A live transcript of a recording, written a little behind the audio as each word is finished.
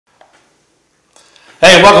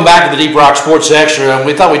Hey, welcome back to the Deep Rock Sports Extra. And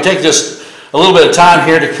we thought we'd take just a little bit of time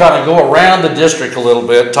here to kind of go around the district a little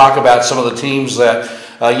bit, talk about some of the teams that,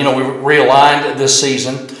 we realigned this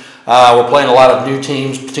season. We're playing a lot of new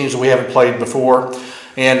teams that we haven't played before.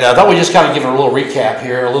 And I thought we'd just kind of give a little recap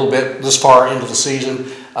here, a little bit this far into the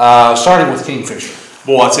season, starting with Kingfisher.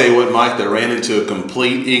 Boy, I tell you what, Mike, they ran into a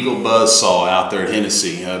complete Eagle buzzsaw out there at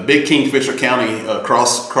Hennessy. A big Kingfisher County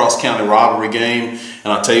cross-county rivalry game,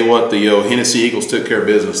 and I tell you what, the Hennessy Eagles took care of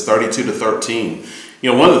business, 32-13.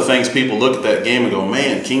 One of the things people look at that game and go,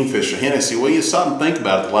 man, Kingfisher, Hennessy. Well, you stop and think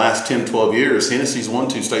about it. The last 10, 12 years, Hennessy's won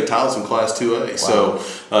 2 state titles in Class 2A. Wow.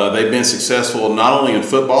 So they've been successful not only in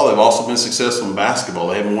football, they've also been successful in basketball.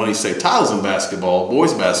 They haven't won any state titles in basketball,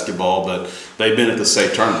 boys basketball, but they've been at the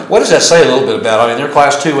state tournament. What does that say a little bit about? I mean, they're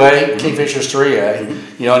Class 2A, Kingfisher's 3A,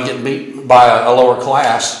 and getting beat by a lower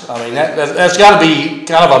class. I mean, that's got to be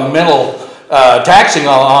kind of a mental taxing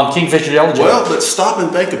on Kingfisher eligibility. Well, but stop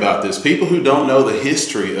and think about this. People who don't know the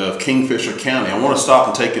history of Kingfisher County, I want to stop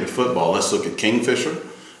and take you to football. Let's look at Kingfisher,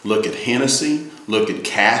 look at Hennessy, look at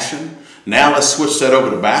Cashion. Now let's switch that over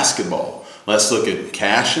to basketball. Let's look at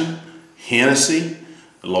Cashion, Hennessy,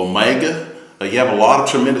 Lomega. You have a lot of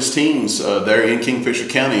tremendous teams there in Kingfisher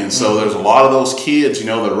County, and so there's a lot of those kids, that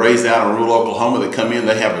are raised out in rural Oklahoma that come in.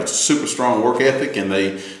 They have a super strong work ethic, and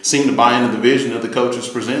they seem to buy into the vision that the coaches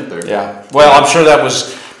present there. Yeah, well, I'm sure that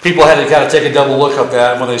was people had to kind of take a double look at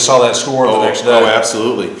that when they saw that score the next day. Oh,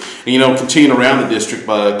 absolutely. And, continuing around the district,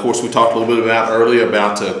 of course, we talked a little bit earlier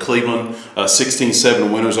about Cleveland,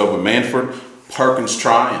 16-7 winners over Manford. Perkins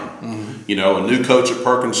trying. A new coach at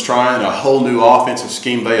Perkins trying, a whole new offensive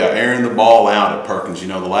scheme. They are airing the ball out at Perkins. The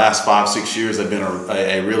last 5-6 years they've been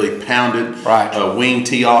a really pounded wing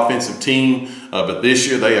T offensive team. But this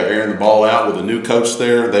year they are airing the ball out with a new coach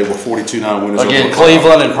there. They were 42-9 winners. Again,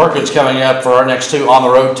 Cleveland and Perkins coming up for our next 2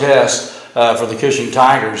 on-the-road tests. For the Cushing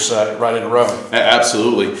Tigers right in a row.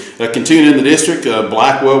 Absolutely. Continuing in the district,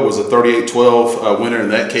 Blackwell was a 38-12 winner in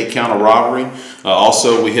that Kate County rivalry.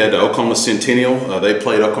 Also, we had Oklahoma Centennial. They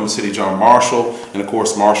played Oklahoma City John Marshall, and of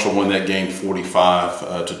course, Marshall won that game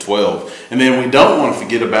 45-12. And then we don't want to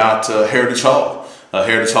forget about Heritage Hall.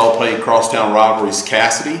 Heritage Hall played crosstown rivalries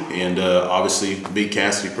Cassidy, and obviously beat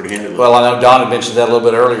Cassidy pretty handily. Well, I know Don had mentioned that a little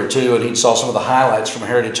bit earlier too, and he saw some of the highlights from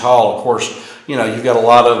Heritage Hall. Of course, you've got a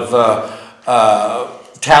lot of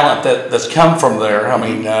talent that's come from there. I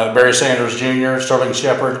mean, Barry Sanders Jr., Sterling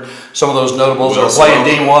Shepard, some of those notables are playing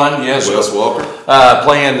D1. Yes, Wes Walker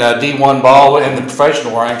playing D1 ball in the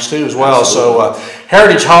professional ranks too as well. Absolutely. So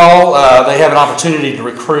Heritage Hall, they have an opportunity to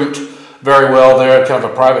recruit very well there. Kind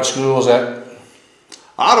of a private school. Is that?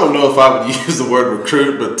 I don't know if I would use the word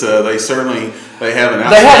recruit, but they have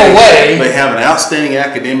an outstanding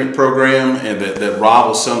academic program, and that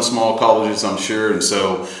rivals some small colleges, I'm sure, and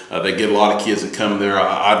so they get a lot of kids that come there. The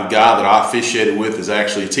guy that I officiated with is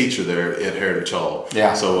actually a teacher there at Heritage Hall.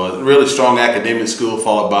 Yeah. So a really strong academic school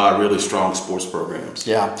followed by really strong sports programs.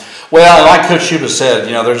 Yeah. Well, like Coach Schuba said,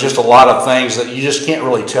 there's just a lot of things that you just can't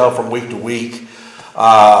really tell from week to week.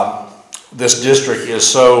 This district is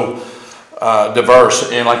so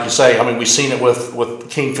diverse, and like you say, I mean, we've seen it with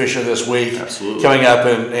Kingfisher this week. Absolutely. Coming up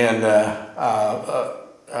and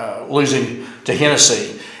losing to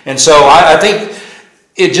Hennessy, and so I think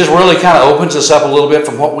it just really kind of opens us up a little bit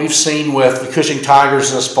from what we've seen with the Cushing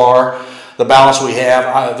Tigers thus far. The balance we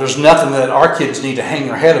have, there's nothing that our kids need to hang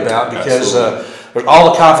their head about because there's all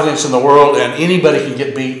the confidence in the world, and anybody can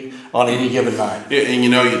get beat on any given night. Yeah, and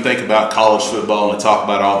you think about college football and talk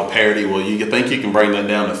about all the parity. Well, you think you can bring that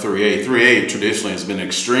down to 3A. 3A traditionally has been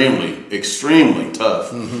extremely, extremely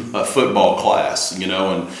tough football class. And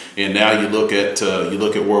now you look at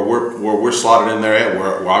where we're slotted in there at.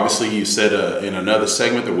 Where obviously you said in another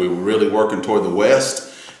segment that we were really working toward the West.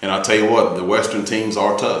 And I'll tell you what, the Western teams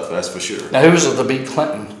are tough. That's for sure. Now, who was it that beat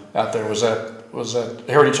Clinton out there? Was that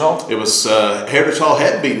Heritage Hall? It was Heritage Hall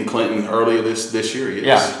had beaten Clinton earlier this year.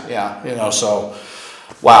 Yes. Yeah. So,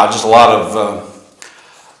 wow, just a lot of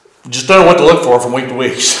just don't know what to look for from week to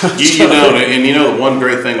week. The one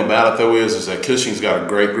great thing about it though is that Cushing's got a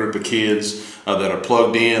great group of kids that are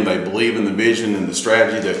plugged in. They believe in the vision and the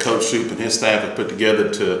strategy that Coach Shoup and his staff have put together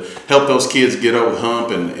to help those kids get over the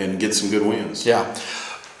hump and get some good wins. Yeah.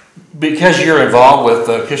 Because you're involved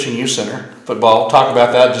with Cushing Youth Center football, talk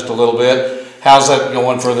about that just a little bit. How's that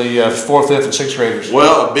going for the 4th, 5th, and 6th graders?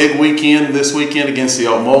 Well, a big weekend this weekend against the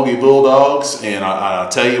Mulgee Bulldogs, and I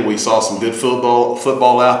tell you, we saw some good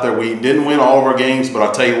football out there. We didn't win all of our games, but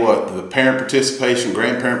I tell you what, the parent participation,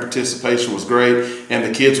 grandparent participation was great, and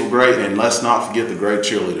the kids were great. And let's not forget the great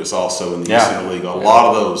cheerleaders also in the Youth Center League. A lot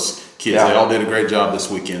of those kids. Yeah. They all did a great job this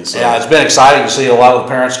weekend. So. Yeah, it's been exciting to see a lot of the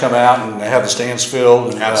parents come out and have the stands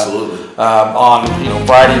filled. And, Absolutely. On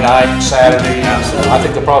Friday night, Saturday. Absolutely. I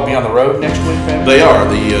think they'll probably be on the road next week. Maybe? They are.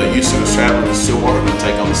 The youth center's traveling to Stillwater to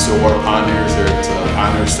take on the Stillwater Pioneers there at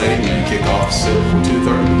Pioneer Stadium and kick off for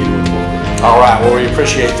 2:30, beginning with 4:30. All right. Well, we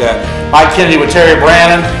appreciate that. Mike Kennedy with Terry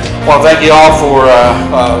Brannon. I want to thank you all for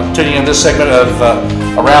tuning in this segment of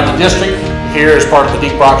Around the District here as part of the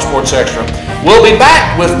Deep Rock Sports Extra. We'll be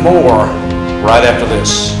back with more right after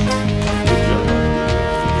this.